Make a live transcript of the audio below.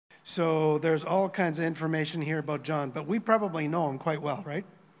So there's all kinds of information here about John, but we probably know him quite well, right?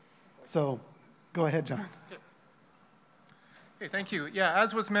 So go ahead, John. Okay, thank you. Yeah,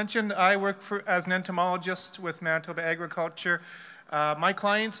 as was mentioned, I work as an entomologist with Manitoba Agriculture. My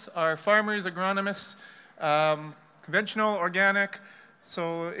clients are farmers, agronomists, conventional, organic.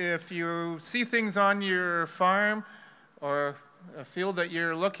 So if you see things on your farm or a field that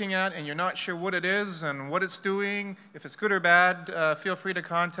you're looking at and you're not sure what it is and what it's doing, if it's good or bad, feel free to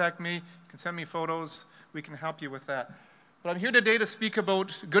contact me. You can send me photos. We can help you with that. But I'm here today to speak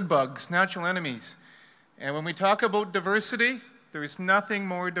about good bugs, natural enemies. And when we talk about diversity, there is nothing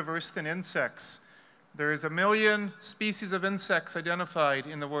more diverse than insects. There is 1 million species of insects identified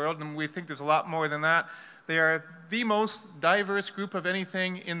in the world, and we think there's a lot more than that. They are the most diverse group of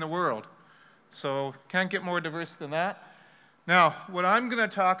anything in the world. So can't get more diverse than that. Now, what I'm going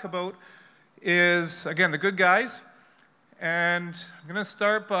to talk about is, again, the good guys. And I'm going to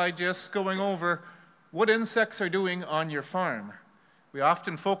start by just going over what insects are doing on your farm. We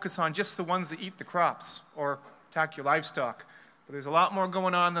often focus on just the ones that eat the crops or attack your livestock. But there's a lot more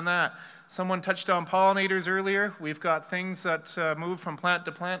going on than that. Someone touched on pollinators earlier. We've got things that move from plant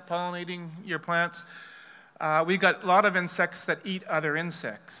to plant, pollinating your plants. We've got a lot of insects that eat other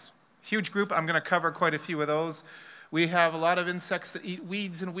insects. Huge group. I'm going to cover quite a few of those. We have a lot of insects that eat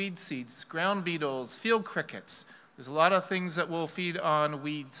weeds and weed seeds, ground beetles, field crickets. There's a lot of things that will feed on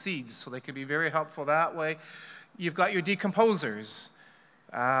weed seeds, so they can be very helpful that way. You've got your decomposers.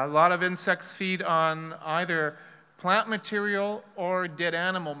 A lot of insects feed on either plant material or dead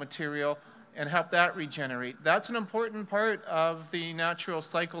animal material and help that regenerate. That's an important part of the natural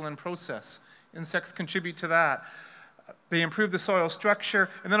cycle and process. Insects contribute to that. They improve the soil structure,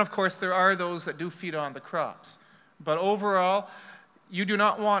 and then of course there are those that do feed on the crops. But overall, you do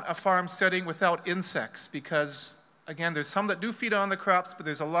not want a farm setting without insects because, again, there's some that do feed on the crops, but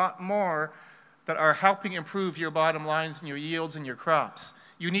there's a lot more that are helping improve your bottom lines and your yields and your crops.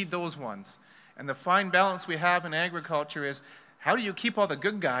 You need those ones. And the fine balance we have in agriculture is how do you keep all the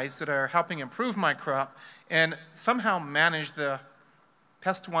good guys that are helping improve my crop and somehow manage the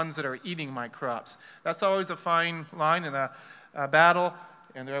pest ones that are eating my crops? That's always a fine line and a battle,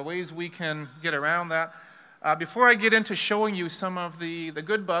 and there are ways we can get around that. Before I get into showing you some of the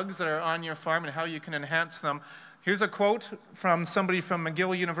good bugs that are on your farm and how you can enhance them, here's a quote from somebody from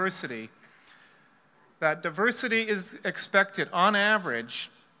McGill University, that diversity is expected, on average,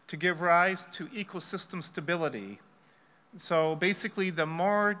 to give rise to ecosystem stability. So basically, the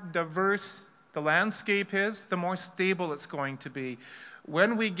more diverse the landscape is, the more stable it's going to be.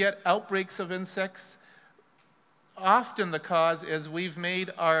 When we get outbreaks of insects, often the cause is we've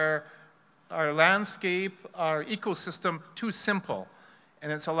made our landscape, our ecosystem too simple,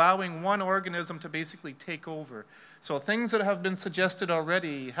 and it's allowing one organism to basically take over. So things that have been suggested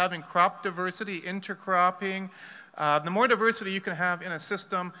already, having crop diversity, intercropping, the more diversity you can have in a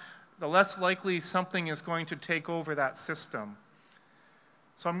system, the less likely something is going to take over that system.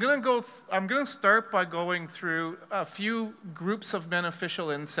 So I'm going to start by going through a few groups of beneficial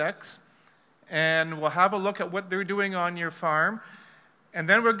insects, and we'll have a look at what they're doing on your farm. And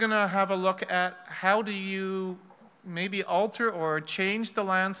then we're going to have a look at how do you maybe alter or change the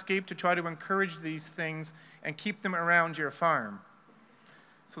landscape to try to encourage these things and keep them around your farm.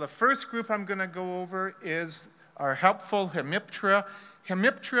 So the first group I'm going to go over is our helpful Hemiptera.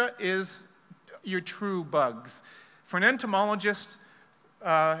 Hemiptera is your true bugs. For an entomologist,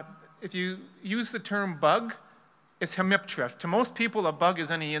 if you use the term bug, it's Hemiptera. To most people, a bug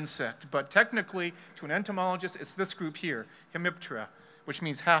is any insect, but technically, to an entomologist, it's this group here, Hemiptera, which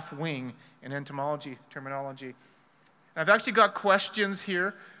means half wing in entomology terminology. I've actually got questions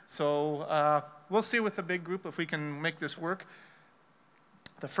here, so we'll see with the big group if we can make this work.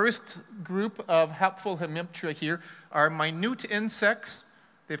 The first group of helpful Hemiptera here are minute insects.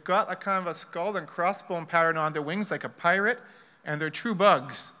 They've got a kind of a skull and crossbone pattern on their wings like a pirate, and they're true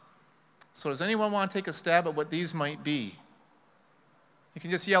bugs. So does anyone want to take a stab at what these might be? You can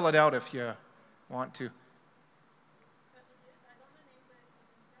just yell it out if you want to.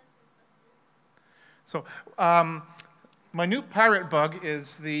 So, minute pirate bug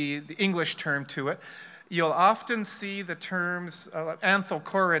is the English term to it. You'll often see the terms,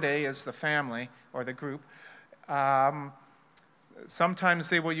 Anthochoridae is the family or the group. Sometimes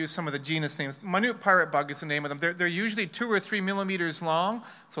they will use some of the genus names. Minute pirate bug is the name of them. They're usually 2 or 3 millimeters long,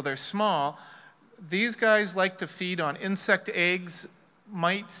 so they're small. These guys like to feed on insect eggs,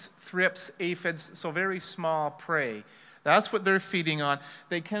 mites, thrips, aphids, so very small prey. That's what they're feeding on.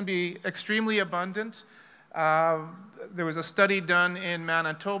 They can be extremely abundant. there was a study done in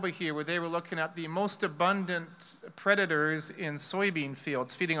Manitoba here where they were looking at the most abundant predators in soybean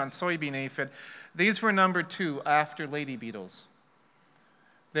fields, feeding on soybean aphid. These were number 2 after lady beetles.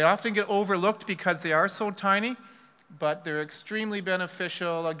 They often get overlooked because they are so tiny, but they're extremely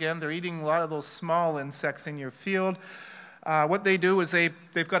beneficial. Again, they're eating a lot of those small insects in your field. What they do is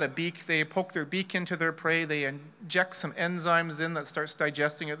they've got a beak. They poke their beak into their prey. They inject some enzymes in that starts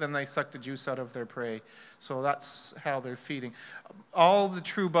digesting it. Then they suck the juice out of their prey. So that's how they're feeding. All the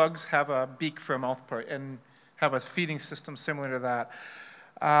true bugs have a beak for a mouth part and have a feeding system similar to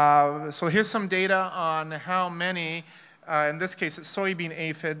that. So here's some data on how many, in this case it's soybean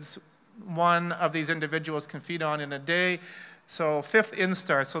aphids, one of these individuals can feed on in a day. So 5th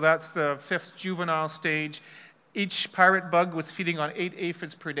instar, so that's the 5th juvenile stage. Each pirate bug was feeding on 8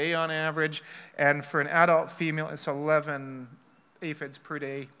 aphids per day on average, and for an adult female, it's 11 aphids per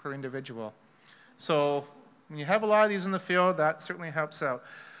day per individual. So when you have a lot of these in the field, that certainly helps out.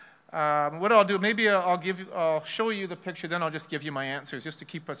 What I'll do, maybe I'll show you the picture, then I'll just give you my answers, just to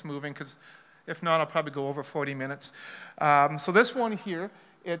keep us moving, because if not, I'll probably go over 40 minutes. So this one here,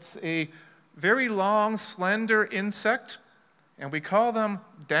 it's a very long, slender insect, and we call them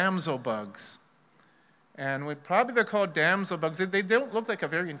damsel bugs. And they're called damsel bugs. They don't look like a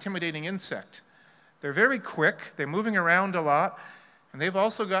very intimidating insect. They're very quick, they're moving around a lot, and they've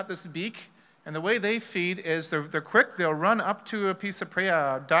also got this beak. And the way they feed is they're quick, they'll run up to a piece of prey,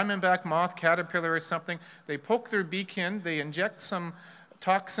 a diamondback moth, caterpillar or something. They poke their beak in, they inject some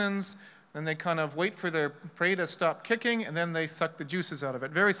toxins, then they kind of wait for their prey to stop kicking, and then they suck the juices out of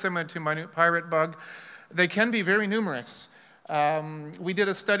it. Very similar to minute pirate bug. They can be very numerous. We did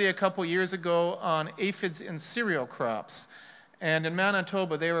a study a couple years ago on aphids in cereal crops. And in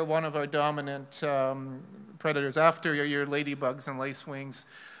Manitoba, they were one of our dominant predators. After your ladybugs and lacewings,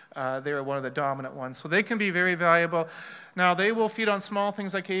 they were one of the dominant ones. So they can be very valuable. Now, they will feed on small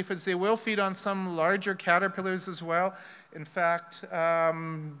things like aphids. They will feed on some larger caterpillars as well. In fact,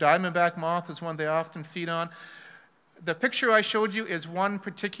 diamondback moth is one they often feed on. The picture I showed you is one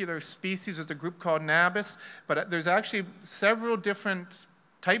particular species. There's a group called Nabis, but there's actually several different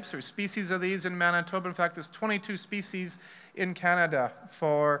types or species of these in Manitoba. In fact, there's 22 species in Canada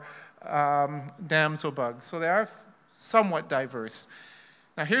for damsel bugs. So they are somewhat diverse.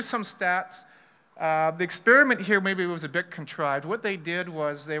 Now here's some stats. The experiment here maybe was a bit contrived. What they did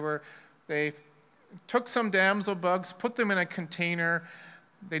was they took some damsel bugs, put them in a container.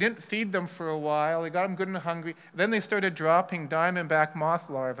 They didn't feed them for a while. They got them good and hungry. Then they started dropping diamondback moth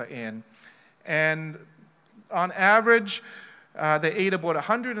larvae in. And on average, they ate about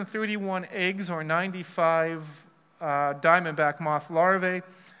 131 eggs or 95 diamondback moth larvae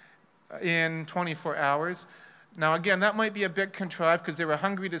in 24 hours. Now again, that might be a bit contrived because they were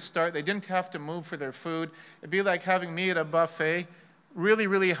hungry to start. They didn't have to move for their food. It'd be like having me at a buffet, really,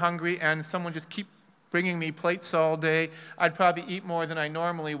 really hungry, and someone just keep bringing me plates all day. I'd probably eat more than I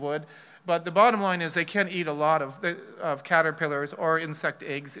normally would. But the bottom line is they can eat a lot of caterpillars or insect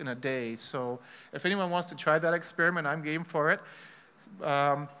eggs in a day. So if anyone wants to try that experiment, I'm game for it.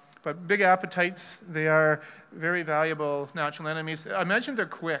 But big appetites, they are very valuable natural enemies. I mentioned they're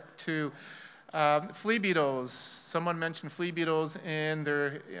quick too. Flea beetles, someone mentioned flea beetles in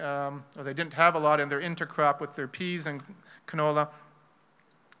their, or they didn't have a lot in their intercrop with their peas and canola.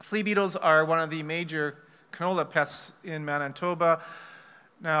 Flea beetles are one of the major canola pests in Manitoba.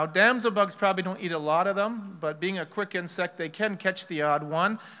 Now, damsel bugs probably don't eat a lot of them, but being a quick insect, they can catch the odd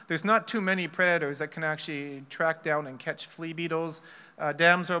one. There's not too many predators that can actually track down and catch flea beetles.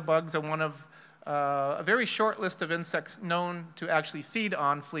 Damsel bugs are one of a very short list of insects known to actually feed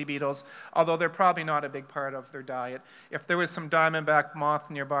on flea beetles, although they're probably not a big part of their diet. If there was some diamondback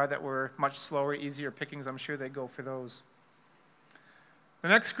moth nearby that were much slower, easier pickings, I'm sure they'd go for those. The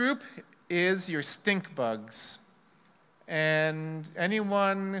next group is your stink bugs. And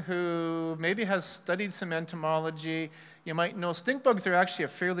anyone who maybe has studied some entomology, you might know stink bugs are actually a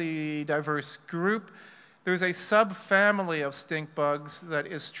fairly diverse group. There's a subfamily of stink bugs that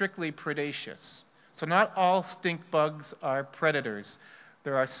is strictly predaceous. So not all stink bugs are predators.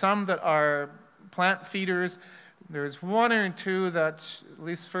 There are some that are plant feeders. There's one or two that, at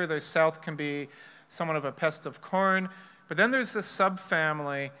least further south, can be somewhat of a pest of corn. But then there's this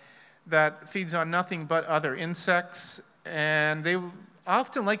subfamily that feeds on nothing but other insects, and they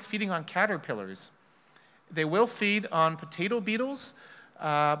often like feeding on caterpillars. They will feed on potato beetles,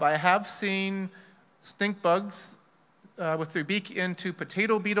 but I have seen stink bugs with their beak into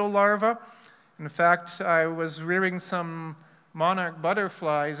potato beetle larvae. In fact, I was rearing some monarch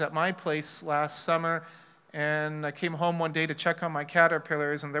butterflies at my place last summer, and I came home one day to check on my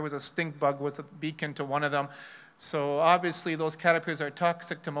caterpillars, and there was a stink bug with a beak into one of them. So obviously those caterpillars are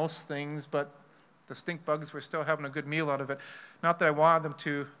toxic to most things, but the stink bugs were still having a good meal out of it. Not that I wanted them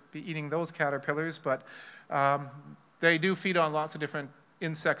to be eating those caterpillars, but they do feed on lots of different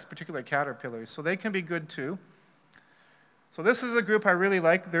insects, particularly caterpillars, so they can be good too. So this is a group I really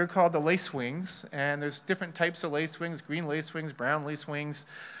like. They're called the lacewings, and there's different types of lacewings, green lacewings, brown lacewings.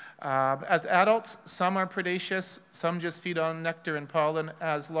 As adults, some are predaceous, some just feed on nectar and pollen.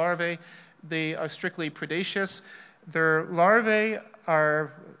 As larvae, they are strictly predaceous. Their larvae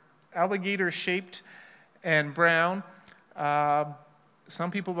are alligator-shaped and brown.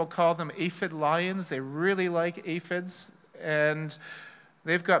 Some people will call them aphid lions. They really like aphids, and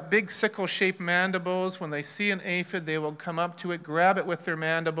they've got big sickle-shaped mandibles. When they see an aphid, they will come up to it, grab it with their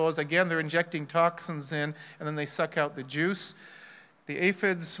mandibles. Again, they're injecting toxins in, and then they suck out the juice. The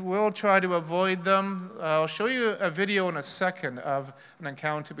aphids will try to avoid them. I'll show you a video in a second of an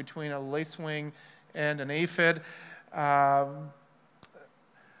encounter between a lacewing and an aphid.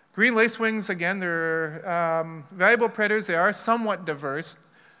 Green lacewings, again, they're valuable predators. They are somewhat diverse.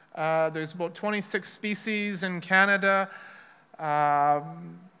 There's about 26 species in Canada.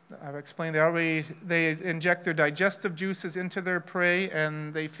 I've explained they inject their digestive juices into their prey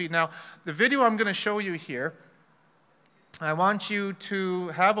and they feed. Now, the video I'm going to show you here, I want you to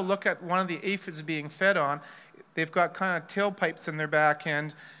have a look at one of the aphids being fed on. They've got kind of tailpipes in their back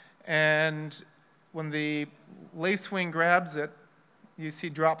end, and when the lacewing grabs it, you see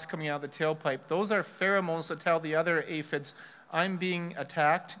drops coming out of the tailpipe. Those are pheromones that tell the other aphids, I'm being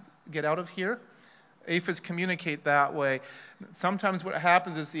attacked, get out of here. Aphids communicate that way. Sometimes what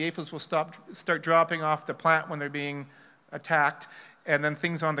happens is the aphids will start dropping off the plant when they're being attacked, and then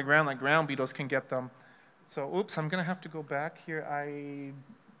things on the ground like ground beetles can get them. So, oops, I'm going to have to go back here.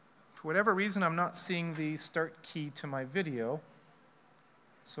 For whatever reason, I'm not seeing the start key to my video,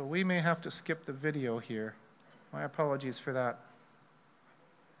 so we may have to skip the video here. My apologies for that.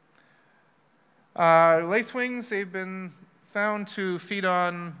 Lacewings, they've been found to feed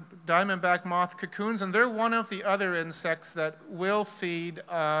on diamondback moth cocoons, and they're one of the other insects that will feed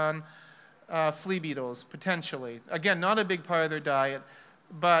on flea beetles, potentially. Again, not a big part of their diet,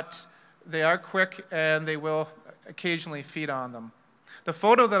 but they are quick and they will occasionally feed on them. The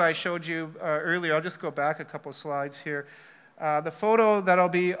photo that I showed you earlier, I'll just go back a couple slides here. The photo that'll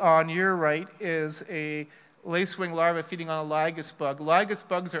be on your right is a lacewing larva feeding on a lygus bug. Lygus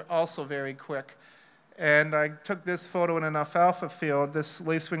bugs are also very quick. And I took this photo in an alfalfa field. This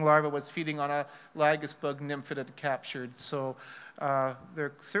lacewing larva was feeding on a lygus bug nymph it had captured. So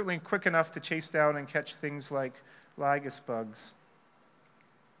they're certainly quick enough to chase down and catch things like lygus bugs.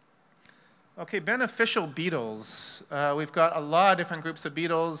 Okay, beneficial beetles. We've got a lot of different groups of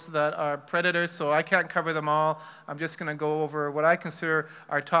beetles that are predators, so I can't cover them all. I'm just going to go over what I consider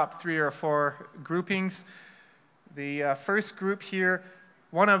our top 3 or 4 groupings. The first group here,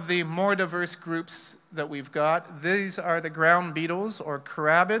 one of the more diverse groups that we've got, these are the ground beetles, or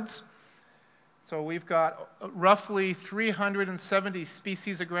carabids. So we've got roughly 370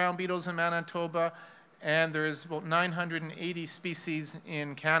 species of ground beetles in Manitoba, and there's about 980 species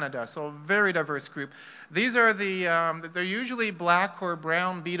in Canada, so a very diverse group. These are they're usually black or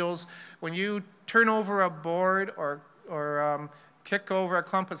brown beetles. When you turn over a board or kick over a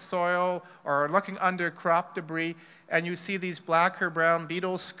clump of soil or looking under crop debris and you see these black or brown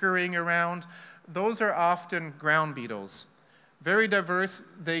beetles scurrying around, those are often ground beetles. Very diverse.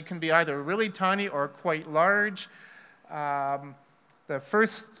 They can be either really tiny or quite large. The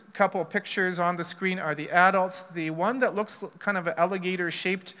first couple of pictures on the screen are the adults. The one that looks kind of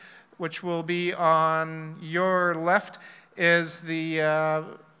alligator-shaped, which will be on your left, is the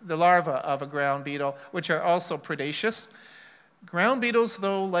larva of a ground beetle, which are also predaceous. Ground beetles,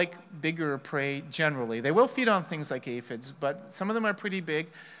 though, like bigger prey generally. They will feed on things like aphids, but some of them are pretty big.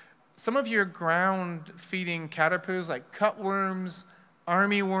 Some of your ground-feeding caterpillars, like cutworms,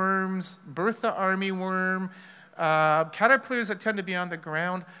 armyworms, Bertha armyworm, caterpillars that tend to be on the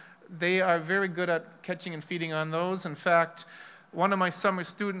ground, they are very good at catching and feeding on those. In fact, one of my summer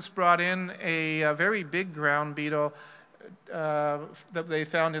students brought in a very big ground beetle that they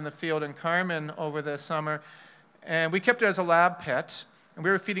found in the field in Carmen over the summer. And we kept it as a lab pet, and we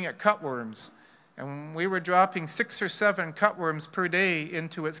were feeding it cutworms. And we were dropping 6 or 7 cutworms per day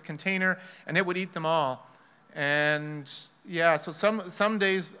into its container, and it would eat them all. And yeah, so some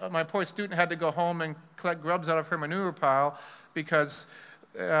days my poor student had to go home and collect grubs out of her manure pile because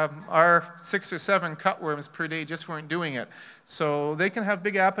our 6 or 7 cutworms per day just weren't doing it. So they can have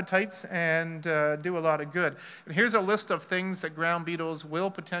big appetites and do a lot of good. And here's a list of things that ground beetles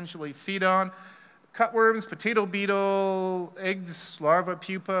will potentially feed on. cutworms, potato beetle, eggs, larvae,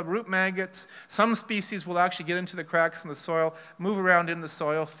 pupa, root maggots. Some species will actually get into the cracks in the soil, move around in the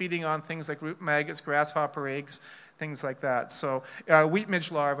soil, feeding on things like root maggots, grasshopper eggs, things like that. So wheat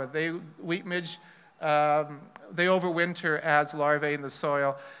midge larvae, they overwinter as larvae in the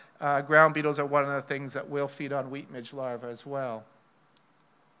soil. Ground beetles are one of the things that will feed on wheat midge larvae as well.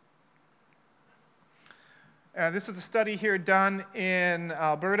 This is a study here done in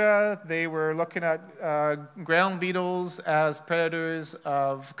Alberta. They were looking at ground beetles as predators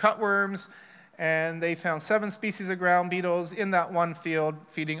of cutworms, and they found 7 species of ground beetles in that one field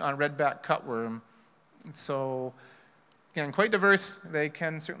feeding on redback cutworm. So, again, quite diverse. They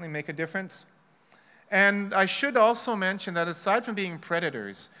can certainly make a difference. And I should also mention that aside from being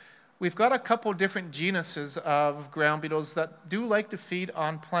predators, we've got a couple different genuses of ground beetles that do like to feed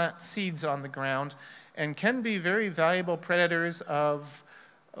on plant seeds on the ground and can be very valuable predators of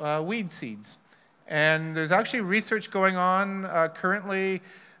weed seeds. And there's actually research going on currently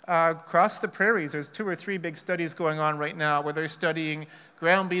across the prairies. There's 2 or 3 big studies going on right now where they're studying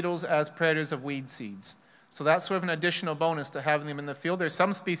ground beetles as predators of weed seeds. So that's sort of an additional bonus to having them in the field. There's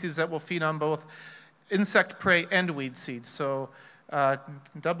some species that will feed on both insect prey and weed seeds, so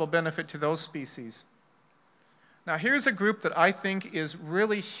double benefit to those species. Now here's a group that I think is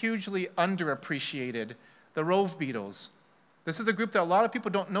really hugely underappreciated, the rove beetles. This is a group that a lot of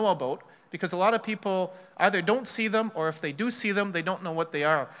people don't know about because a lot of people either don't see them, or if they do see them, they don't know what they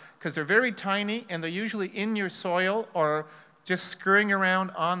are, because they're very tiny and they're usually in your soil or just scurrying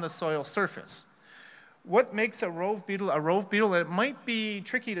around on the soil surface. What makes a rove beetle, and it might be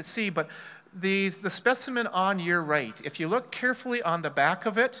tricky to see, but the specimen on your right, if you look carefully on the back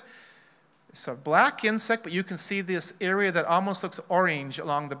of it, it's a black insect, but you can see this area that almost looks orange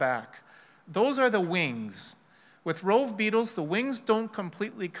along the back. Those are the wings. With rove beetles, the wings don't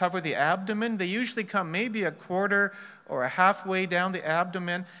completely cover the abdomen. They usually come maybe a quarter or a halfway down the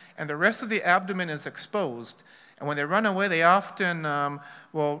abdomen, and the rest of the abdomen is exposed. And when they run away, they often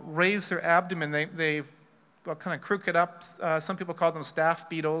will raise their abdomen. They will kind of crook it up. Some people call them staff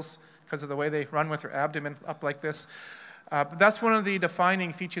beetles because of the way they run with their abdomen up like this. But that's one of the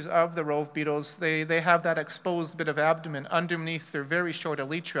defining features of the rove beetles. They have that exposed bit of abdomen underneath their very short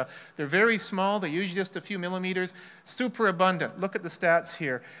elytra. They're very small. They're usually just a few millimeters. Super abundant. Look at the stats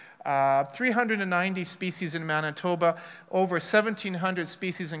here. 390 species in Manitoba, over 1,700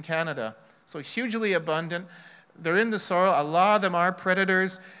 species in Canada. So hugely abundant. They're in the soil. A lot of them are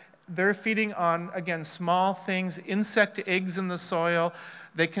predators. They're feeding on, again, small things, insect eggs in the soil.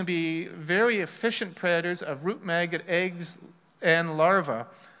 They can be very efficient predators of root maggot eggs and larvae.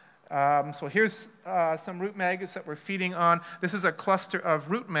 So here's some root maggots that we're feeding on. This is a cluster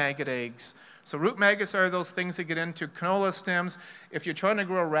of root maggot eggs. So root maggots are those things that get into canola stems. If you're trying to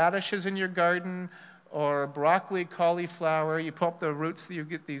grow radishes in your garden or broccoli, cauliflower, you pull up the roots, you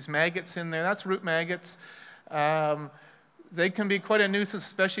get these maggots in there. That's root maggots. They can be quite a nuisance,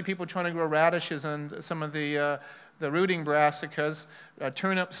 especially people trying to grow radishes and some of the rooting brassicas,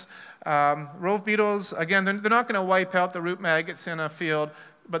 turnips. Rove beetles, again, they're not going to wipe out the root maggots in a field,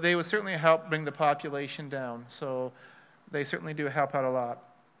 but they would certainly help bring the population down. So they certainly do help out a lot.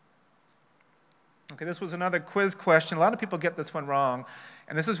 Okay, this was another quiz question. A lot of people get this one wrong,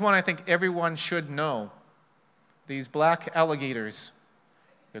 and this is one I think everyone should know. These black alligators.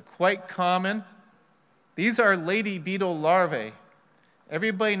 They're quite common. These are lady beetle larvae.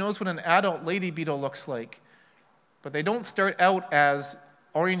 Everybody knows what an adult lady beetle looks like. But they don't start out as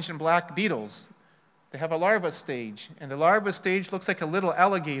orange and black beetles. They have a larva stage, and the larva stage looks like a little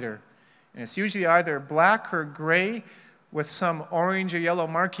alligator. And it's usually either black or gray with some orange or yellow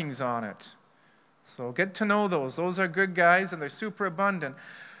markings on it. So get to know those. Those are good guys, and they're super abundant.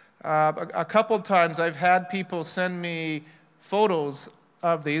 A couple times I've had people send me photos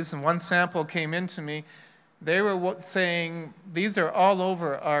of these, and one sample came into me. They were saying, these are all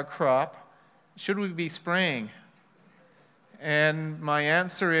over our crop. Should we be spraying? And my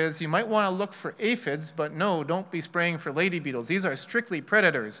answer is, you might want to look for aphids, but no, don't be spraying for lady beetles. These are strictly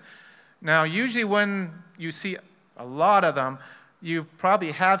predators. Now, usually when you see a lot of them, you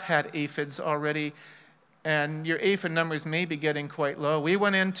probably have had aphids already, and your aphid numbers may be getting quite low. We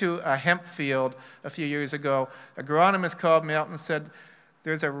went into a hemp field a few years ago. Agronomist called me out and said,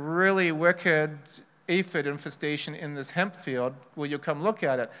 there's a really wicked aphid infestation in this hemp field. Will you come look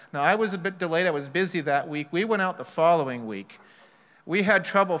at it? Now, I was a bit delayed. I was busy that week. We went out the following week. We had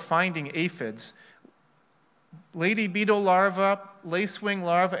trouble finding aphids. Lady beetle larvae, lacewing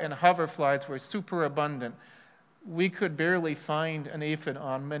larvae, and hoverflies were super abundant. We could barely find an aphid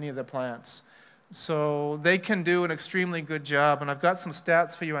on many of the plants. So they can do an extremely good job. And I've got some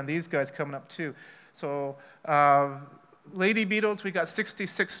stats for you on these guys coming up too. So lady beetles, we got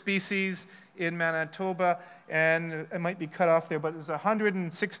 66 species in Manitoba, and it might be cut off there, but there's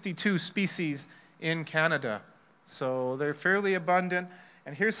 162 species in Canada. So they're fairly abundant.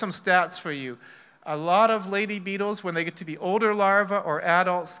 And here's some stats for you. A lot of lady beetles, when they get to be older larvae or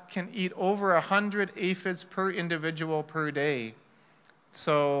adults, can eat over 100 aphids per individual per day.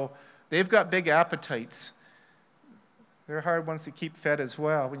 So they've got big appetites. They're hard ones to keep fed as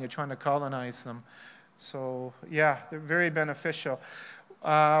well when you're trying to colonize them. So yeah, they're very beneficial.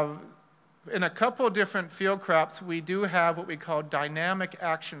 In a couple of different field crops, we do have what we call dynamic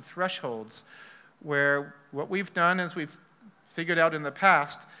action thresholds, where what we've done is we've figured out in the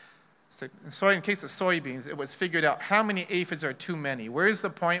past, so in case of soybeans, it was figured out how many aphids are too many. Where's the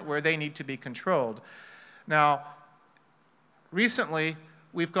point where they need to be controlled? Now, recently,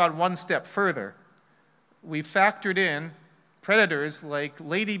 we've gone one step further. We've factored in predators like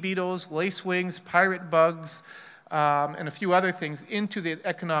lady beetles, lacewings, pirate bugs, and a few other things into the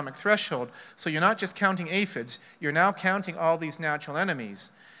economic threshold. So you're not just counting aphids, you're now counting all these natural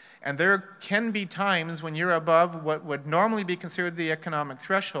enemies. And there can be times when you're above what would normally be considered the economic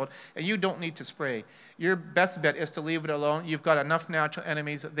threshold, and you don't need to spray. Your best bet is to leave it alone. You've got enough natural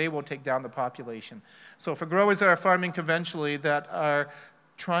enemies that they will take down the population. So for growers that are farming conventionally that are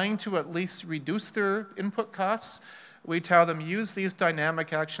trying to at least reduce their input costs, we tell them use these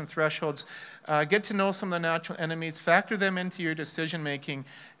dynamic action thresholds, get to know some of the natural enemies, factor them into your decision making,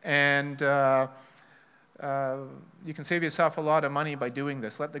 and you can save yourself a lot of money by doing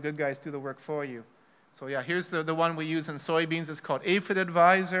this. Let the good guys do the work for you. So yeah, here's the one we use in soybeans. It's called Aphid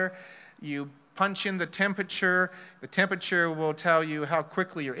Advisor. You punch in the temperature. The temperature will tell you how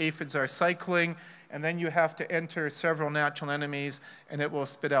quickly your aphids are cycling, and then you have to enter several natural enemies, and it will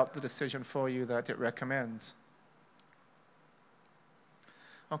spit out the decision for you that it recommends.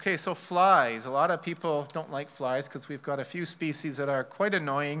 Okay, so flies. A lot of people don't like flies because we've got a few species that are quite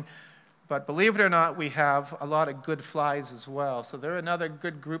annoying. But believe it or not, we have a lot of good flies as well. So they're another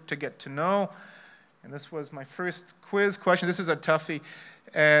good group to get to know. And this was my first quiz question. This is a toughie.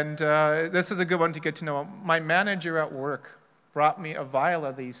 And this is a good one to get to know. My manager at work brought me a vial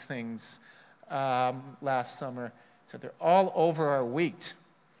of these things last summer. He said, they're all over our wheat.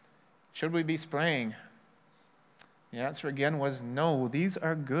 Should we be spraying? The answer again was no. These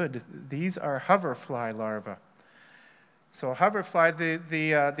are good. These are hoverfly larvae. So hoverfly,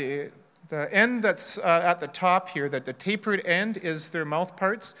 the end that's at the top here, the tapered end, is their mouth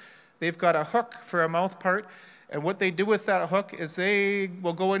parts. They've got a hook for a mouth part, and what they do with that hook is they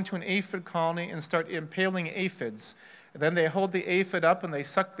will go into an aphid colony and start impaling aphids. And then they hold the aphid up and they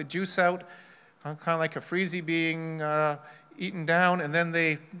suck the juice out, kind of like a freezy being eaten down, and then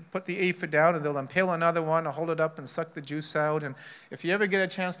they put the aphid down and they'll impale another one, hold it up and suck the juice out. And if you ever get a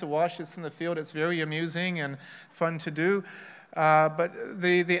chance to watch this in the field, it's very amusing and fun to do. But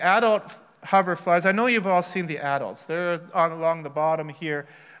the adult hoverflies, I know you've all seen the adults. They're along the bottom here.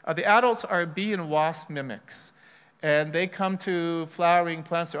 The adults are bee and wasp mimics, and they come to flowering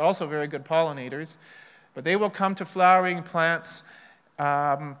plants. They're also very good pollinators, but they will come to flowering plants.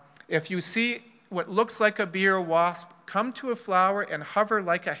 If you see what looks like a bee or wasp, come to a flower and hover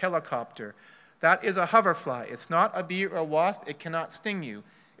like a helicopter. That is a hoverfly. It's not a bee or a wasp. It cannot sting you.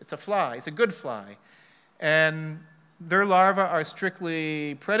 It's a fly. It's a good fly. And their larvae are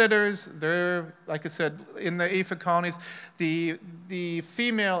strictly predators. They're, like I said, in the aphid colonies. The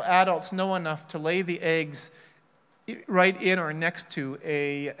female adults know enough to lay the eggs right in or next to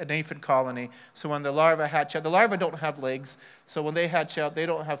an aphid colony. So when the larvae hatch out, the larvae don't have legs, so when they hatch out, they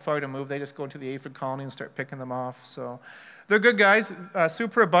don't have far to move. They just go into the aphid colony and start picking them off. So they're good guys,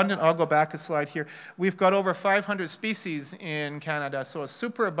 super abundant. I'll go back a slide here. We've got over 500 species in Canada, so a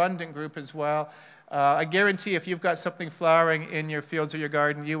super abundant group as well. I guarantee if you've got something flowering in your fields or your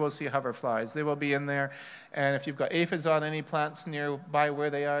garden, you will see hoverflies. They will be in there. And if you've got aphids on any plants nearby where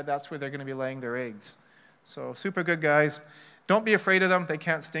they are, that's where they're going to be laying their eggs. So super good guys. Don't be afraid of them. They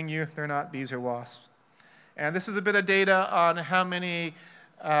can't sting you. They're not bees or wasps. And this is a bit of data on how many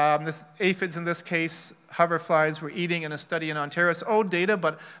aphids, in this case, hoverflies, were eating in a study in Ontario. It's old data,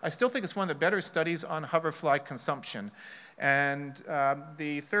 but I still think it's one of the better studies on hoverfly consumption. And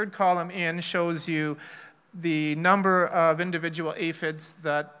the third column in shows you the number of individual aphids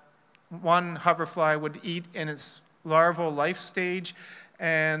that one hoverfly would eat in its larval life stage.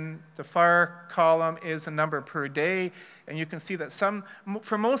 And the far column is the number per day. And you can see that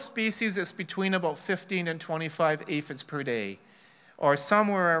for most species, it's between about 15 and 25 aphids per day, or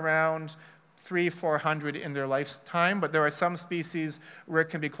somewhere around 300-400 in their lifetime, but there are some species where it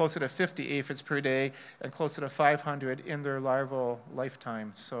can be closer to 50 aphids per day and closer to 500 in their larval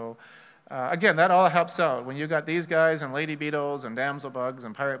lifetime. So Again, that all helps out. When you got these guys and lady beetles and damsel bugs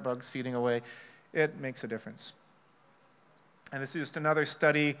and pirate bugs feeding away, it makes a difference. And this is just another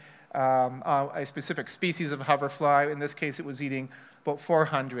study on a specific species of hoverfly. In this case, it was eating about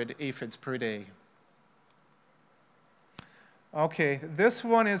 400 aphids per day. Okay, this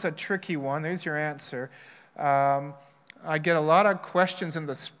one is a tricky one. There's your answer. I get a lot of questions in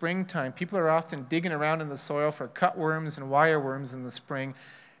the springtime. People are often digging around in the soil for cutworms and wireworms in the spring,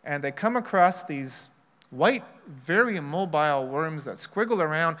 and they come across these white, very immobile worms that squiggle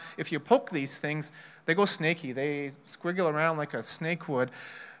around. If you poke these things, they go snaky. They squiggle around like a snake would.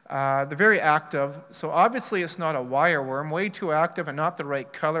 They're very active, so obviously it's not a wireworm, way too active and not the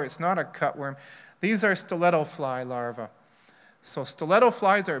right color. It's not a cutworm. These are stiletto fly larvae. So stiletto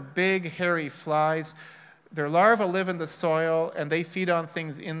flies are big, hairy flies. Their larvae live in the soil, and they feed on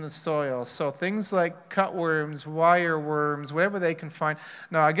things in the soil. So things like cutworms, wireworms, whatever they can find.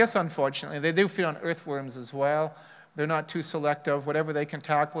 Now, I guess, unfortunately, they do feed on earthworms as well. They're not too selective. Whatever they can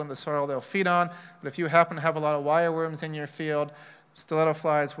tackle in the soil, they'll feed on. But if you happen to have a lot of wireworms in your field, stiletto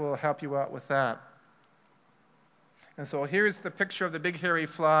flies will help you out with that. And so here's the picture of the big hairy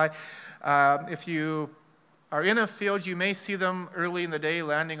fly. If you are in a field, you may see them early in the day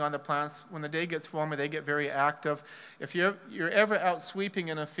landing on the plants. When the day gets warmer, they get very active. If you're ever out sweeping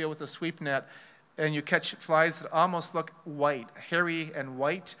in a field with a sweep net and you catch flies that almost look white, hairy and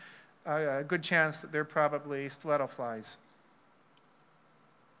white, a good chance that they're probably stiletto flies.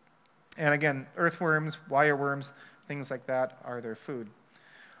 And again, earthworms, wireworms, things like that are their food.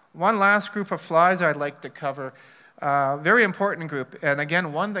 One last group of flies I'd like to cover. Very important group, and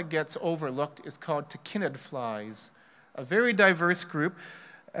again, one that gets overlooked is called tachinid flies. A very diverse group,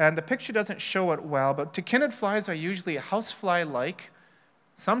 and the picture doesn't show it well, but tachinid flies are usually housefly-like,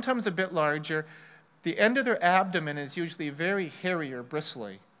 sometimes a bit larger. The end of their abdomen is usually very hairy or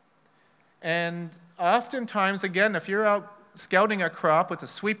bristly. And oftentimes, again, if you're out scouting a crop with a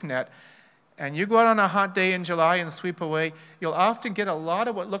sweep net, and you go out on a hot day in July and sweep away, you'll often get a lot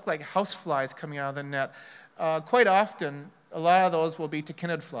of what look like houseflies coming out of the net. Quite often, a lot of those will be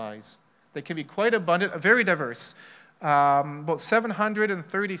tachinid flies. They can be quite abundant, very diverse. About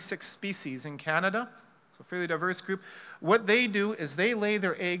 736 species in Canada, so a fairly diverse group. What they do is they lay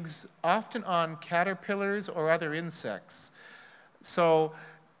their eggs often on caterpillars or other insects. So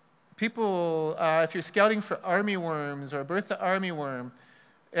people, if you're scouting for armyworms or Bertha armyworm,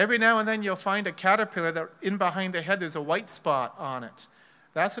 every now and then you'll find a caterpillar that in behind the head there's a white spot on it.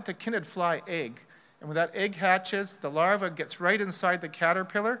 That's a tachinid fly egg. And when that egg hatches, the larva gets right inside the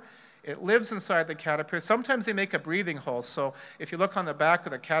caterpillar. It lives inside the caterpillar. Sometimes they make a breathing hole. So if you look on the back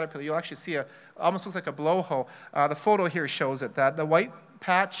of the caterpillar, you'll actually see almost looks like a blowhole. The photo here shows it. That the white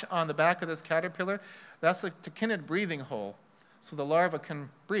patch on the back of this caterpillar, that's a tachinid breathing hole. So the larva can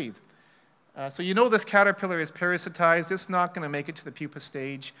breathe. So you know this caterpillar is parasitized. It's not going to make it to the pupa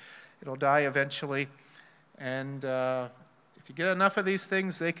stage. It'll die eventually. And if you get enough of these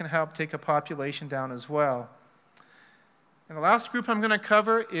things, they can help take a population down as well. And the last group I'm going to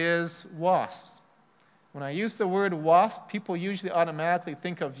cover is wasps. When I use the word wasp, people usually automatically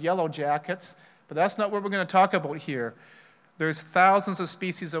think of yellow jackets, but that's not what we're going to talk about here. There's thousands of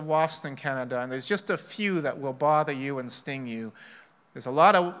species of wasps in Canada, and there's just a few that will bother you and sting you. There's a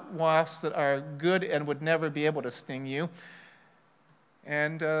lot of wasps that are good and would never be able to sting you.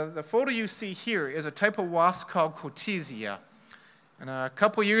 And the photo you see here is a type of wasp called Cotesia. And a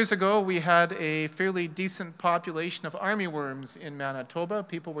couple years ago, we had a fairly decent population of armyworms in Manitoba.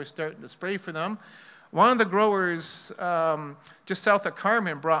 People were starting to spray for them. One of the growers just south of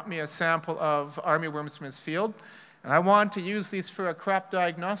Carmen brought me a sample of armyworms from his field. And I wanted to use these for a crop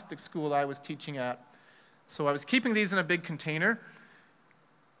diagnostic school I was teaching at. So I was keeping these in a big container.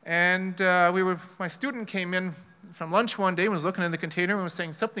 And my student came in from lunch one day and was looking in the container and was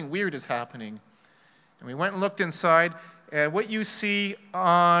saying, something weird is happening. And we went and looked inside. And what you see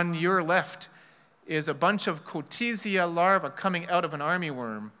on your left is a bunch of Cotesia larvae coming out of an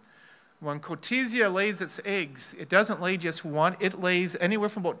armyworm. When Cotesia lays its eggs, it doesn't lay just one. It lays anywhere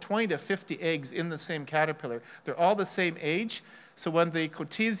from about 20 to 50 eggs in the same caterpillar. They're all the same age. So when the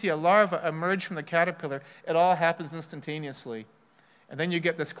Cotesia larvae emerge from the caterpillar, it all happens instantaneously. And then you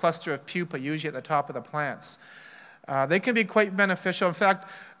get this cluster of pupa, usually at the top of the plants. They can be quite beneficial. In fact,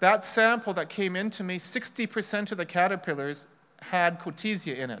 that sample that came into me, 60% of the caterpillars had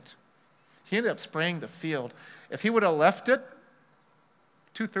Cotesia in it. He ended up spraying the field. If he would have left it,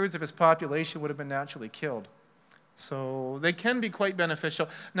 2/3 of his population would have been naturally killed. So they can be quite beneficial.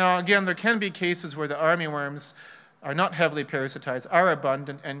 Now, again, there can be cases where the armyworms are not heavily parasitized, are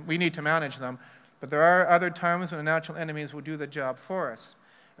abundant, and we need to manage them. But there are other times when the natural enemies will do the job for us.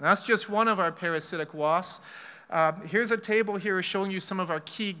 And that's just one of our parasitic wasps. Here's a table here showing you some of our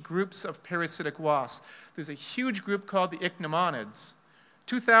key groups of parasitic wasps. There's a huge group called the ichneumonids,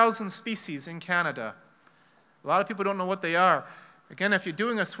 2,000 species in Canada. A lot of people don't know what they are. Again, if you're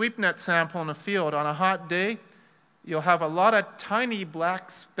doing a sweep net sample in a field on a hot day, you'll have a lot of tiny black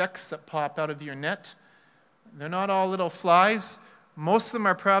specks that pop out of your net. They're not all little flies. Most of them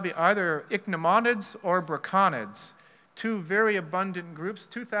are probably either ichneumonids or braconids. Two very abundant groups,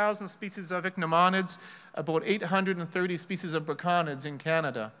 2,000 species of ichneumonids, about 830 species of braconids in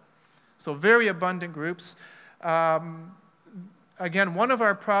Canada. So very abundant groups. Again, one of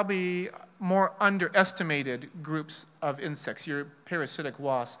our probably more underestimated groups of insects, your parasitic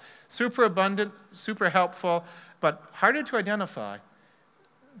wasps. Super abundant, super helpful, but harder to identify.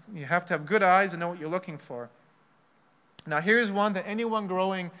 You have to have good eyes and know what you're looking for. Now here's one that anyone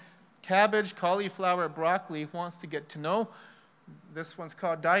growing cabbage, cauliflower, broccoli wants to get to know. This one's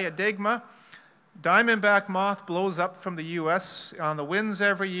called diadegma. Diamondback moth blows up from the US on the winds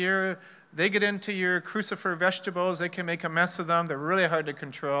every year. They get into your crucifer vegetables. They can make a mess of them. They're really hard to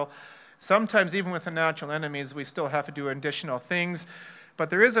control. Sometimes even with the natural enemies, we still have to do additional things. But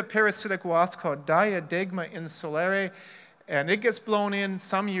there is a parasitic wasp called Diadegma insulare, and it gets blown in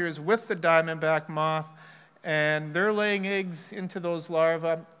some years with the diamondback moth, and they're laying eggs into those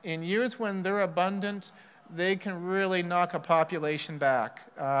larvae. In years when they're abundant, they can really knock a population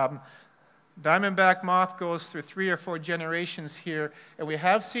back. Diamondback moth goes through 3 or 4 generations here, and we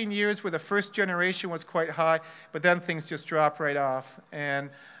have seen years where the first generation was quite high, but then things just drop right off.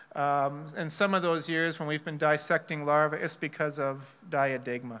 And in some of those years when we've been dissecting larvae, it's because of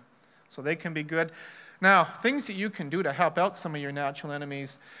diadegma. So they can be good. Now, things that you can do to help out some of your natural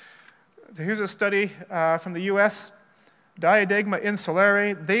enemies. Here's a study from the US, Diadegma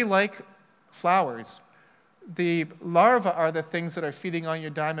insulare. They like flowers. The larvae are the things that are feeding on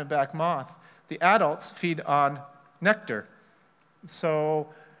your diamondback moth. The adults feed on nectar. So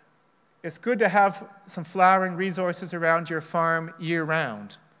it's good to have some flowering resources around your farm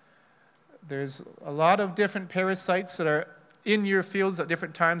year-round. There's a lot of different parasites that are in your fields at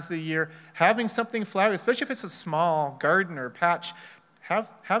different times of the year. Having something flowering, especially if it's a small garden or patch,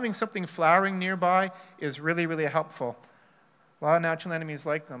 having something flowering nearby is really, really helpful. A lot of natural enemies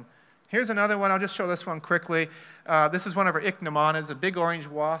like them. Here's another one. I'll just show this one quickly. This is one of our ichneumonids, a big orange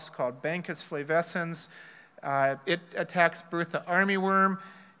wasp called Bancus flavescens. It attacks Bertha armyworm,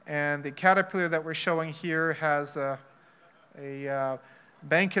 and the caterpillar that we're showing here has a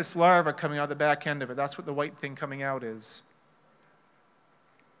Bancus larva coming out the back end of it. That's what the white thing coming out is.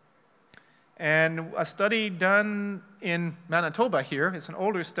 And a study done in Manitoba here, it's an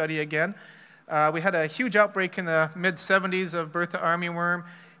older study again. We had a huge outbreak in the mid-70s of Bertha armyworm.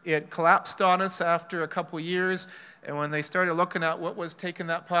 It collapsed on us after a couple years, and when they started looking at what was taking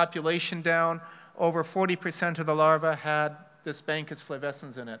that population down, over 40% of the larvae had this Bancus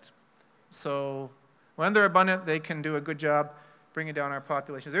flavescens in it. So when they're abundant, they can do a good job bringing down our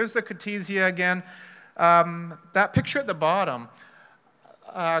populations. There's the Cotesia again. That picture at the bottom,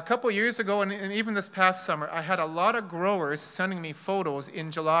 a couple years ago, and even this past summer, I had a lot of growers sending me photos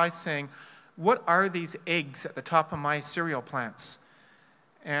in July saying, what are these eggs at the top of my cereal plants?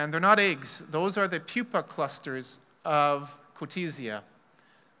 And they're not eggs. Those are the pupa clusters of Cotesia.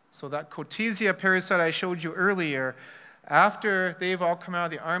 So that Cotesia parasite I showed you earlier, after they've all come out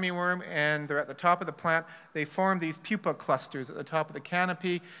of the armyworm and they're at the top of the plant, they form these pupa clusters at the top of the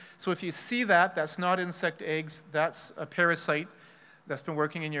canopy. So if you see that, that's not insect eggs, that's a parasite that's been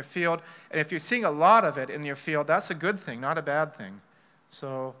working in your field. And if you're seeing a lot of it in your field, that's a good thing, not a bad thing.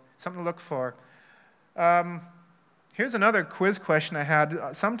 So something to look for. Here's another quiz question I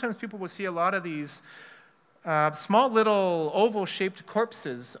had. Sometimes people will see a lot of these small little oval-shaped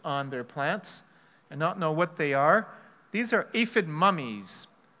corpses on their plants and not know what they are. These are aphid mummies,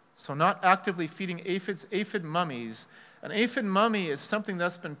 so not actively feeding aphids, aphid mummies. An aphid mummy is something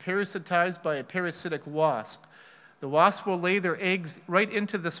that's been parasitized by a parasitic wasp. The wasp will lay their eggs right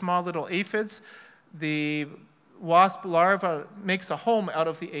into the small little aphids. The wasp larva makes a home out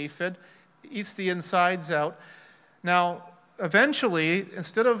of the aphid, eats the insides out. Now, eventually,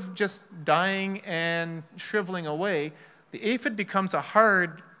 instead of just dying and shriveling away, the aphid becomes a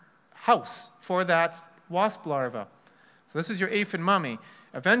hard house for that wasp larva. So this is your aphid mummy.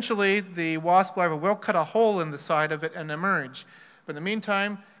 Eventually, the wasp larva will cut a hole in the side of it and emerge. But in the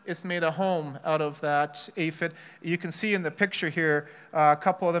meantime, it's made a home out of that aphid. You can see in the picture here, a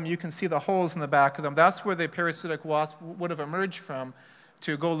couple of them, you can see the holes in the back of them. That's where the parasitic wasp would have emerged from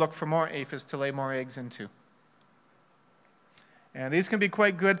to go look for more aphids to lay more eggs into. And these can be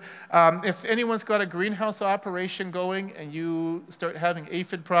quite good. If anyone's got a greenhouse operation going and you start having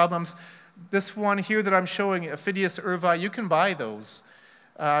aphid problems, this one here that I'm showing, Aphidius urvi, you can buy those.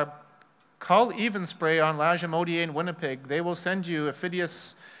 Call Even Spray on Lagimodier in Winnipeg. They will send you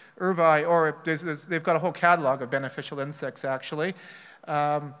Aphidius urvi, or they've got a whole catalog of beneficial insects, actually.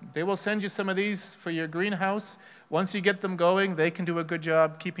 They will send you some of these for your greenhouse. Once you get them going, they can do a good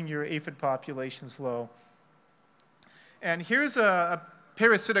job keeping your aphid populations low. And here's a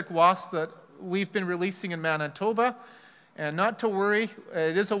parasitic wasp that we've been releasing in Manitoba. And not to worry,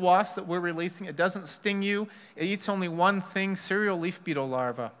 it is a wasp that we're releasing. It doesn't sting you. It eats only one thing, cereal leaf beetle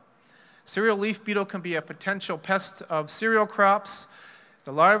larvae. Cereal leaf beetle can be a potential pest of cereal crops.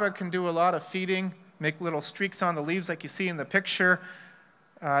 The larva can do a lot of feeding, make little streaks on the leaves like you see in the picture.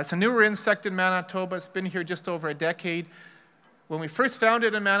 It's a newer insect in Manitoba. It's been here just over a decade. When we first found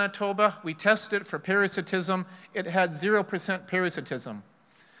it in Manitoba, we tested it for parasitism. It had 0% parasitism.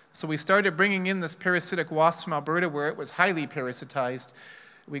 So we started bringing in this parasitic wasp from Alberta where it was highly parasitized.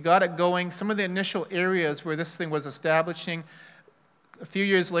 We got it going. Some of the initial areas where this thing was establishing, a few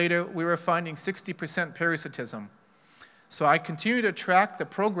years later, we were finding 60% parasitism. So I continue to track the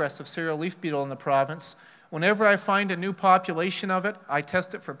progress of cereal leaf beetle in the province. Whenever I find a new population of it, I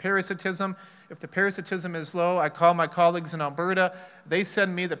test it for parasitism. If the parasitism is low, I call my colleagues in Alberta. They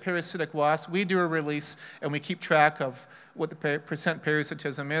send me the parasitic wasp. We do a release, and we keep track of what the percent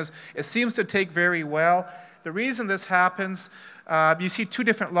parasitism is. It seems to take very well. The reason this happens, you see two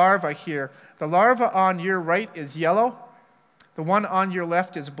different larvae here. The larva on your right is yellow. The one on your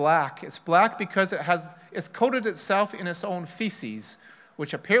left is black. It's black because it's coated itself in its own feces,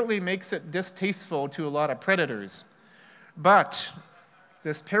 which apparently makes it distasteful to a lot of predators. But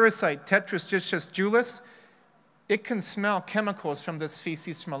this parasite, Tetrastitius julis, it can smell chemicals from this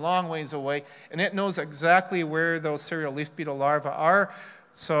feces from a long ways away, and it knows exactly where those cereal leaf beetle larvae are.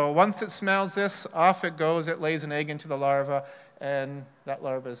 So once it smells this, off it goes, it lays an egg into the larva, and that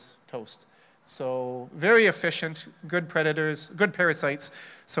larva is toast. So very efficient, good predators, good parasites,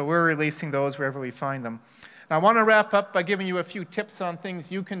 so we're releasing those wherever we find them. Now, I want to wrap up by giving you a few tips on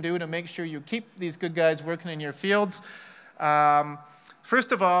things you can do to make sure you keep these good guys working in your fields.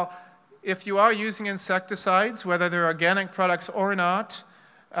 First of all, if you are using insecticides, whether they're organic products or not,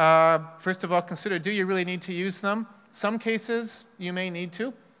 first of all, consider, do you really need to use them? Some cases, you may need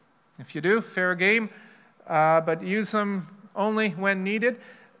to. If you do, fair game, but use them only when needed.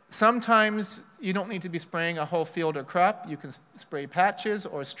 Sometimes you don't need to be spraying a whole field or crop. You can spray patches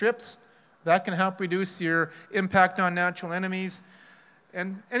or strips. That can help reduce your impact on natural enemies.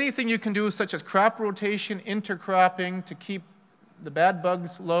 And anything you can do, such as crop rotation, intercropping, to keep the bad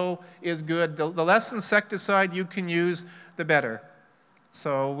bugs low is good. The less insecticide you can use, the better.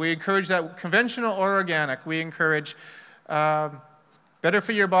 So we encourage that, conventional or organic. We encourage better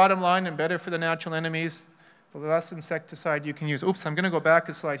for your bottom line and better for the natural enemies. The less insecticide you can use. Oops, I'm going to go back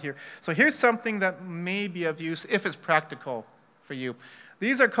a slide here. So here's something that may be of use if it's practical for you.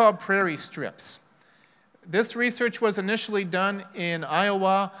 These are called prairie strips. This research was initially done in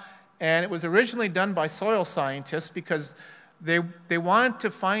Iowa, and it was originally done by soil scientists because they wanted to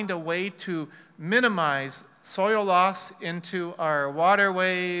find a way to minimize soil loss into our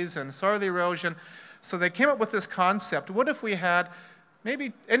waterways and soil erosion. So they came up with this concept. What if we had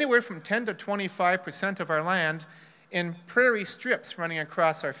maybe anywhere from 10 to 25% of our land in prairie strips running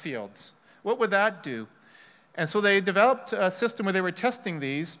across our fields? What would that do? And so they developed a system where they were testing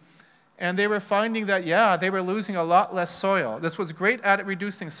these, and they were finding that, yeah, they were losing a lot less soil. This was great at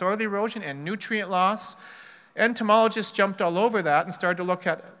reducing soil erosion and nutrient loss. Entomologists jumped all over that and started to look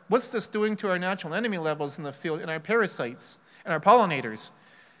at what's this doing to our natural enemy levels in the field, and our parasites, and our pollinators.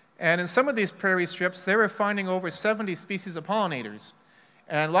 And in some of these prairie strips, they were finding over 70 species of pollinators,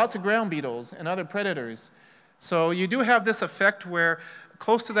 and lots of ground beetles and other predators. So you do have this effect where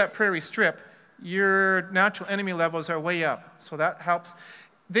close to that prairie strip, your natural enemy levels are way up. So that helps.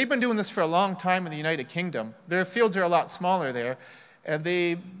 They've been doing this for a long time in the United Kingdom. Their fields are a lot smaller there. And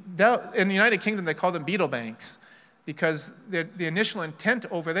in the United Kingdom, they call them beetle banks because the initial intent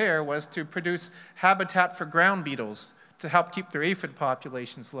over there was to produce habitat for ground beetles to help keep their aphid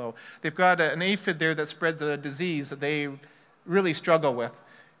populations low. They've got an aphid there that spreads a disease that they really struggle with.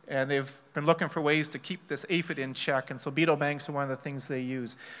 And they've been looking for ways to keep this aphid in check. And so beetle banks are one of the things they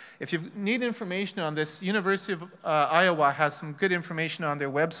use. If you need information on this, University of Iowa has some good information on their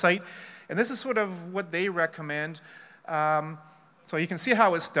website. And this is sort of what they recommend. So you can see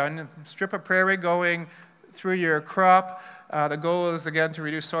how it's done. Strip of prairie going through your crop. The goal is, again, to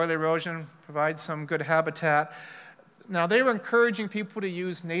reduce soil erosion, provide some good habitat. Now, they were encouraging people to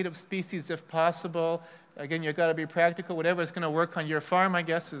use native species if possible. Again, you've got to be practical. Whatever is going to work on your farm, I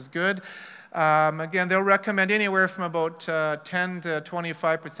guess, is good. Again, they'll recommend anywhere from about 10 to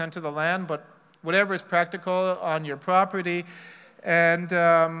 25% of the land, but whatever is practical on your property. And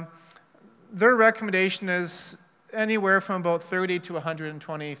their recommendation is anywhere from about 30 to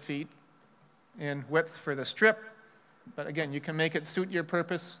 120 feet in width for the strip. But again, you can make it suit your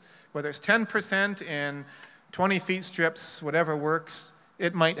purpose, whether it's 10% in 20 feet strips, whatever works.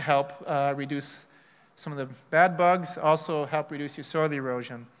 It might help reduce some of the bad bugs, also help reduce your soil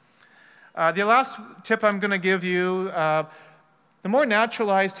erosion. The last tip I'm going to give you, the more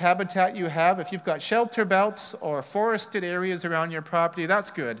naturalized habitat you have, if you've got shelter belts or forested areas around your property, that's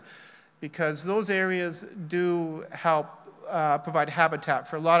good, because those areas do help provide habitat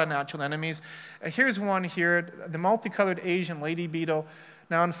for a lot of natural enemies. Here's one here, the multicolored Asian lady beetle.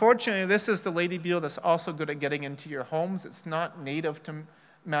 Now, unfortunately, this is the lady beetle that's also good at getting into your homes. It's not native to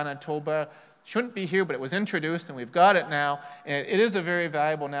Manitoba. Shouldn't be here, but it was introduced, and we've got it now. And it is a very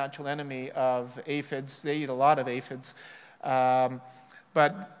valuable natural enemy of aphids. They eat a lot of aphids.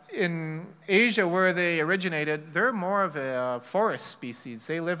 But in Asia, where they originated, they're more of a forest species.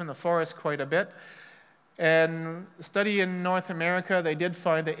 They live in the forest quite a bit. And a study in North America, they did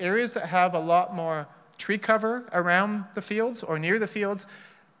find that areas that have a lot more tree cover around the fields or near the fields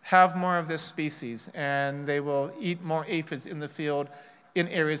have more of this species, and they will eat more aphids in the field in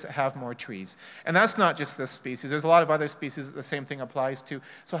areas that have more trees. And that's not just this species. There's a lot of other species that the same thing applies to.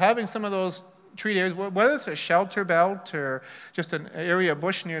 So having some of those treat areas, whether it's a shelter belt or just an area of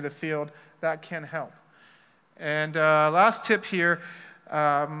bush near the field, that can help. And last tip here,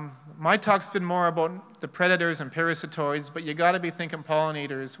 my talk's been more about the predators and parasitoids, but you got to be thinking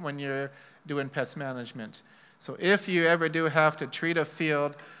pollinators when you're doing pest management. So if you ever do have to treat a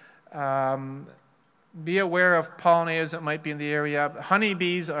field, be aware of pollinators that might be in the area.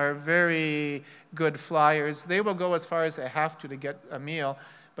 Honeybees are very good flyers. They will go as far as they have to get a meal.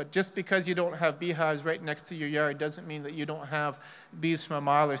 But just because you don't have beehives right next to your yard doesn't mean that you don't have bees from a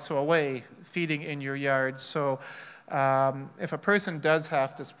mile or so away feeding in your yard. So if a person does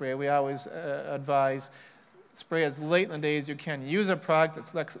have to spray, we always advise spray as late in the day as you can. Use a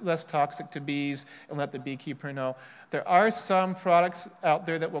product that's less toxic to bees and let the beekeeper know. There are some products out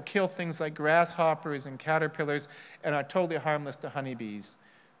there that will kill things like grasshoppers and caterpillars and are totally harmless to honeybees.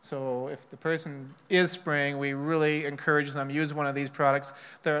 So if the person is spraying, we really encourage them to use one of these products.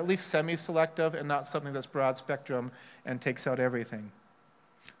 They're at least semi-selective and not something that's broad spectrum and takes out everything.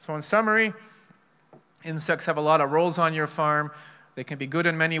 So in summary, insects have a lot of roles on your farm. They can be good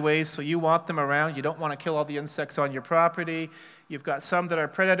in many ways, so you want them around. You don't want to kill all the insects on your property. You've got some that are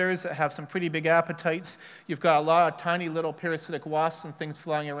predators that have some pretty big appetites. You've got a lot of tiny little parasitic wasps and things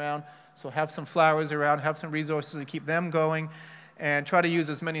flying around, so have some flowers around, have some resources to keep them going, and try to use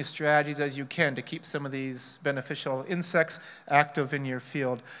as many strategies as you can to keep some of these beneficial insects active in your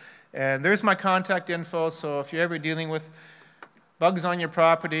field. And there's my contact info, so if you're ever dealing with bugs on your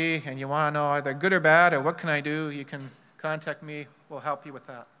property and you want to know are they good or bad or what can I do, you can contact me. We'll help you with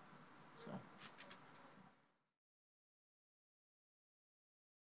that.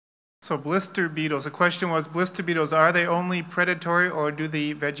 So blister beetles. The question was, blister beetles, are they only predatory or do they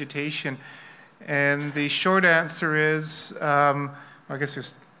eat vegetation? And the short answer is, I guess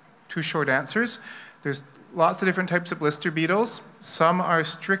there's two short answers. There's lots of different types of blister beetles. Some are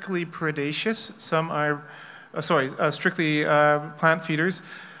strictly predaceous. Some are, strictly plant feeders.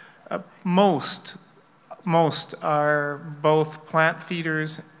 Most are both plant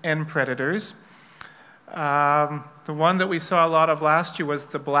feeders and predators. The one that we saw a lot of last year was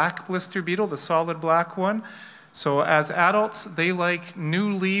the black blister beetle, the solid black one. So as adults, they like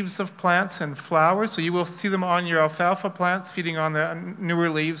new leaves of plants and flowers. So you will see them on your alfalfa plants feeding on the newer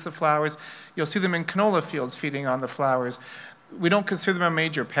leaves, the flowers. You'll see them in canola fields feeding on the flowers. We don't consider them a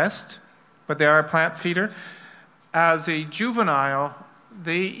major pest, but they are a plant feeder. As a juvenile,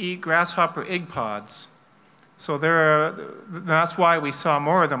 they eat grasshopper egg pods. So that's why we saw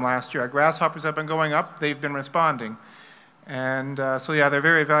more of them last year. Our grasshoppers have been going up. They've been responding. And so yeah, they're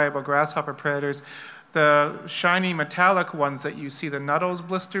very valuable grasshopper predators. The shiny metallic ones that you see, the Nuttall's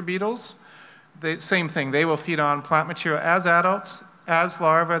blister beetles, same thing. They will feed on plant material as adults. As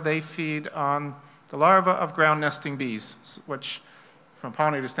larvae, they feed on the larvae of ground nesting bees, which from a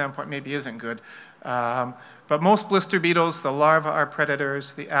pollinator standpoint maybe isn't good. But most blister beetles, the larvae are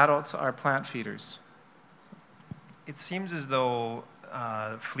predators. The adults are plant feeders. It seems as though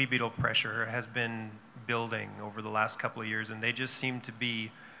flea beetle pressure has been building over the last couple of years, and they just seem to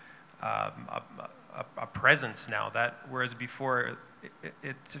be a presence now. Whereas before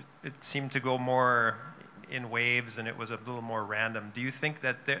it seemed to go more in waves and it was a little more random. Do you think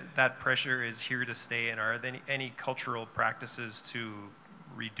that that pressure is here to stay, and are there any cultural practices to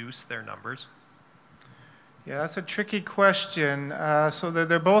reduce their numbers? Yeah, that's a tricky question. So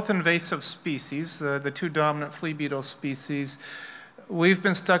they're both invasive species, the two dominant flea beetle species. We've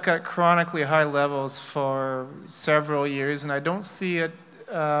been stuck at chronically high levels for several years, and I don't see it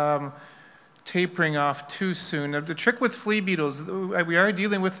tapering off too soon. The trick with flea beetles, we are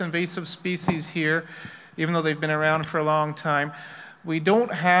dealing with invasive species here, even though they've been around for a long time. We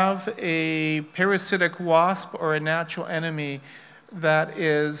don't have a parasitic wasp or a natural enemy that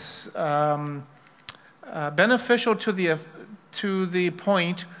is beneficial to the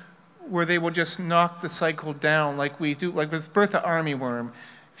point where they will just knock the cycle down like we do, like with Bertha armyworm.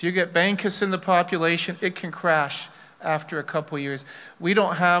 If you get Bancus in the population, it can crash after a couple years. We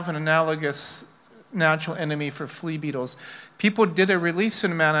don't have an analogous natural enemy for flea beetles. People did a release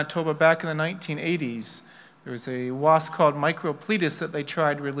in Manitoba back in the 1980s. There was a wasp called Micropletus that they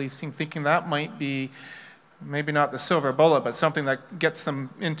tried releasing, thinking that might be maybe not the silver bullet, but something that gets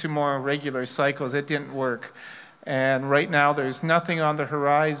them into more regular cycles. It didn't work. And right now there's nothing on the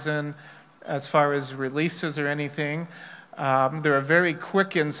horizon as far as releases or anything. They're a very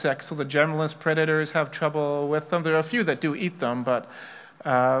quick insect, so the generalist predators have trouble with them. There are a few that do eat them, but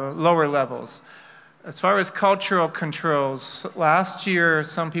lower levels. As far as cultural controls, last year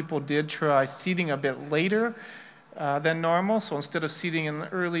some people did try seeding a bit later than normal. So instead of seeding in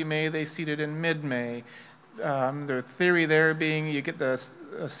early May, they seeded in mid-May. Their theory there being you get the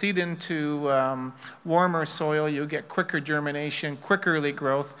seed into warmer soil, you get quicker germination, quick early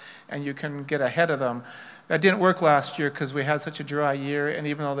growth, and you can get ahead of them. That didn't work last year because we had such a dry year, and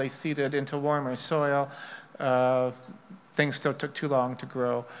even though they seeded into warmer soil, things still took too long to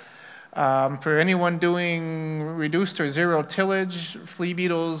grow. For anyone doing reduced or zero tillage, flea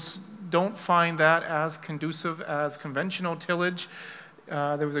beetles don't find that as conducive as conventional tillage.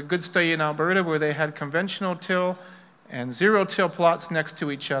 There was a good study in Alberta where they had conventional till and zero till plots next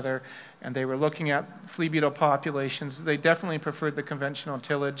to each other, and they were looking at flea beetle populations. They definitely preferred the conventional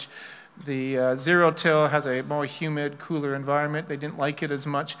tillage. The zero till has a more humid, cooler environment. They didn't like it as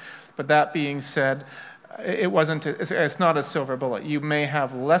much, but that being said, it's not a silver bullet. You may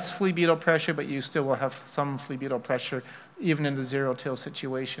have less flea beetle pressure, but you still will have some flea beetle pressure even in the zero till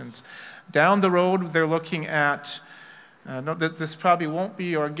situations. Down the road, they're looking at this probably won't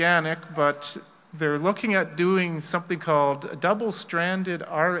be organic, but they're looking at doing something called double-stranded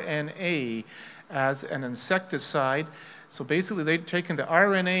RNA as an insecticide. So basically, they've taken the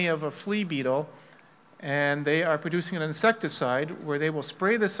RNA of a flea beetle, and they are producing an insecticide where they will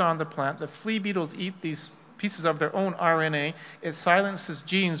spray this on the plant. The flea beetles eat these pieces of their own RNA. It silences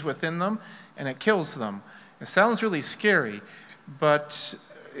genes within them, and it kills them. It sounds really scary, but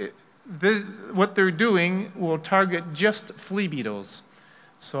what they're doing will target just flea beetles.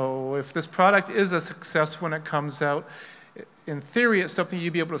 So if this product is a success when it comes out, in theory it's something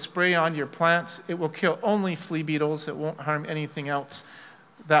you'd be able to spray on your plants. It will kill only flea beetles. It won't harm anything else.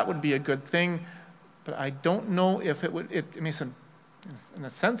 That would be a good thing, but I don't know if it would, I mean, it's in a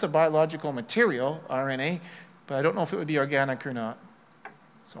sense a biological material, RNA, but I don't know if it would be organic or not.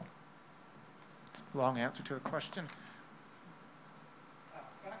 So, it's a long answer to the question.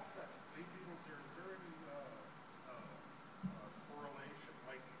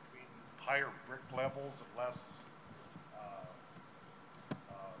 Higher brick levels and less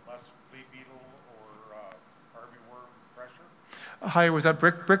flea beetle or armyworm pressure? Higher, was that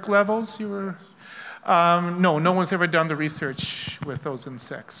brick levels you were? No, no one's ever done the research with those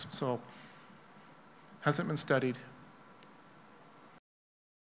insects, so hasn't been studied.